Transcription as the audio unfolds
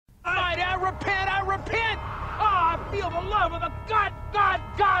repent, I repent! Oh, I feel the love of the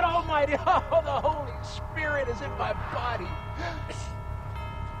God Almighty! Oh, the Holy Spirit is in my body.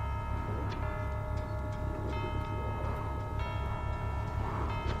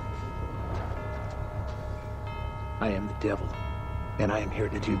 I am the devil, and I am here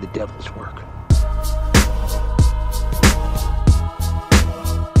to do the devil's work.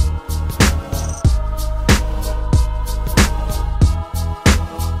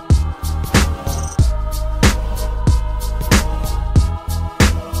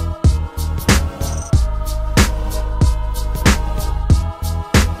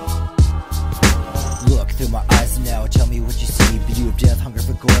 Death, hunger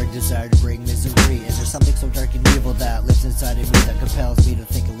for gore, desire to bring misery. Is there something so dark and evil that lives inside of me that compels me to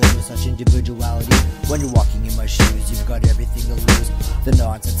think and live with such individuality? When you're walking in my shoes, you've got everything to lose. The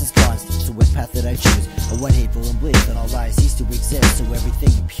nonsense is constant, so which path did I choose? A one hateful and bleak, then all lies cease to exist. So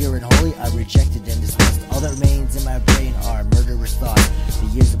everything pure and holy I rejected and dismissed. All that remains in my brain are murderous thoughts, the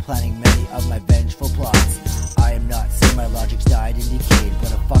years of planning many of my vengeful plots. I am not saying my logic's died and decayed,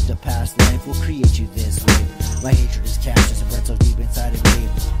 but a fucked up past life will create you this way. My hatred is captured and burnt so deep inside of me.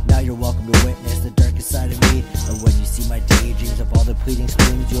 Now you're welcome to witness the darkest side of me. And when you see my daydreams of all the pleading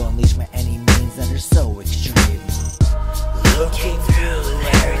screams, you'll unleash my any means that are so extreme. Looking through the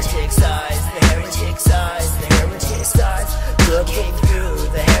heretic's eyes, the heretic's eyes, the heretic's eyes. Looking through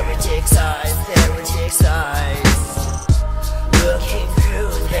the heretic's eyes, the heretic's eyes. Looking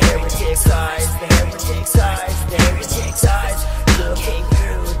through the heretic's eyes, the heretic's eyes, the heretic's eyes. Looking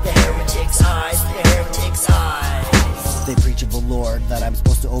through the heretic's eyes, the heretic's eyes. They preach of a Lord that I'm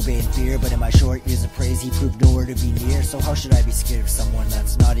supposed to obey and fear, but in my short years of praise he proved nowhere to be near. So how should I be scared of someone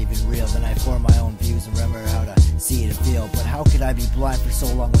that's not even real? Then I form my own views and remember how to see it and feel. But how could I be blind for so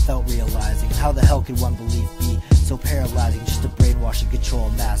long without realizing? How the hell could one belief be so paralyzing, just to brainwash and control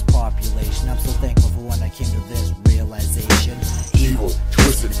a mass population? I'm so thankful for when I came to this realization. Evil,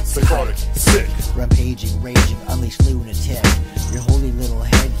 twisted, psychotic, sick, rampaging, raging, unleashed lunatic. Your holy little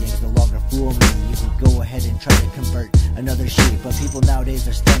head games no longer fool me. You can go ahead and try to convert another sheep, but people nowadays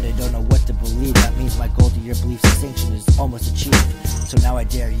are stunned and don't know what to believe. That means my goal to your belief's extinction is almost achieved. So now I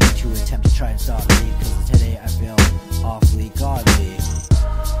dare you to attempt to try and stop me, cause today I feel awfully godly.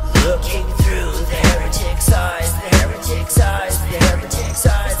 Looking through the heretic's eyes, the heretic's eyes, the heretic's